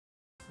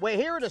We're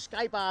here at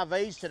Escape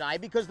RVs today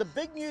because the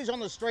big news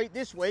on the street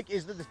this week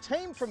is that the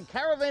team from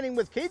Caravanning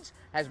with Kids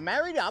has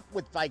married up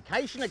with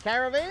Vacationer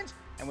Caravans,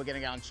 and we're going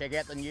to go and check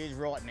out the news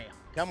right now.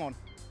 Come on.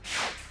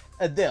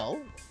 Adele,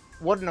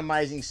 what an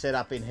amazing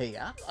setup in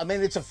here. I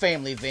mean, it's a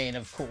family van,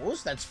 of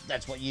course.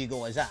 That's what you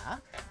guys are.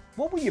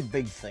 What were your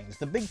big things?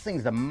 The big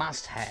things, the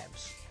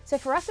must-haves? So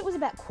for us, it was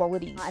about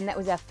quality, and that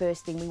was our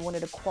first thing. We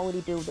wanted a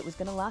quality build that was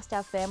going to last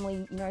our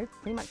family, you know,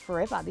 pretty much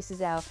forever. This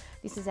is our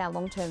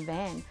long-term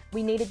van.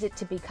 We needed it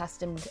to be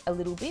customed a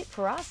little bit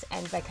for us,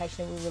 and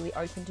Vacationer were really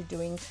open to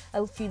doing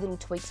a few little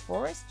tweaks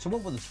for us. So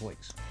what were the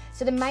tweaks?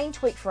 So the main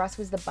tweak for us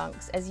was the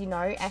bunks. As you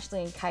know,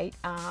 Ashley and Kate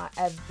are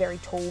very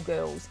tall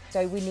girls,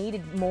 so we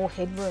needed more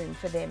headroom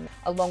for them,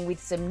 along with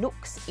some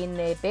nooks in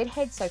their bed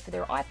heads, so for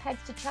their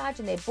iPads to charge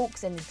and their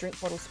books, and the drink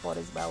bottle spot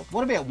as well.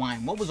 What about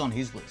Wayne? What was on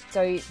his list?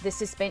 So the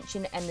suspension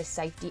and the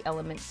safety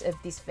elements of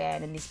this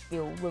van and this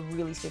build were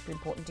really super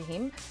important to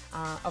him.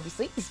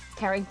 Obviously, he's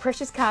carrying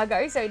precious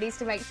cargo, so he needs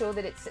to make sure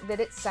that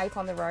it's safe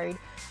on the road.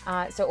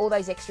 So all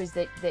those extras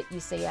that you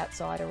see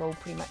outside are all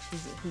pretty much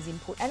his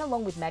input. And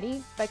along with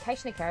Maddie,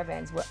 Vacationer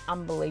Caravans were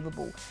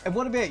unbelievable. And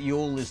what about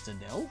your list,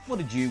 Adele? What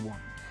did you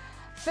want?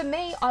 For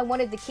me, I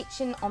wanted the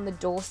kitchen on the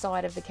door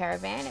side of the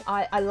caravan.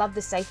 I love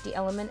the safety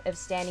element of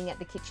standing at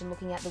the kitchen,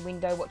 looking out the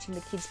window, watching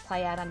the kids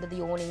play out under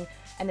the awning,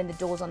 and then the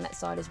doors on that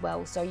side as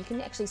well. So you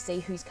can actually see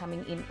who's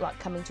coming in, like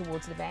coming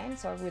towards the van.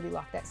 So I really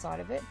like that side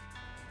of it.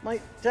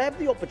 Mate, to have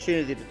the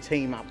opportunity to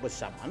team up with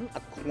someone, a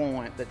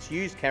client that's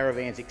used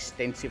caravans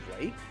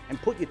extensively,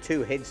 and put your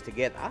two heads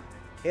together, how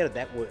did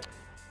that work?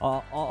 I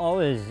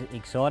was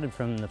excited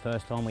from the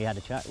first time we had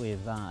a chat with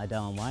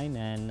Adele and Wayne,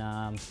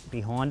 and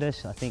behind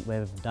us I think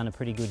we've done a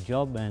pretty good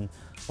job, and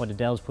what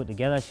Adele's put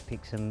together, she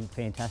picked some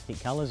fantastic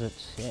colours.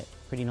 It's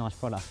pretty nice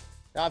product.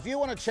 Now, if you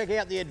want to check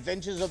out the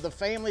adventures of the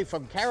family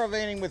from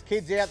Caravanning with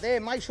Kids out there,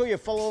 make sure you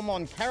follow them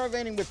on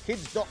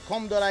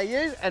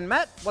caravanningwithkids.com.au. And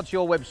Matt, what's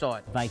your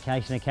website?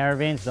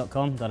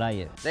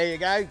 Vacationercaravans.com.au. There you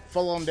go,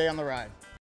 follow them down the road.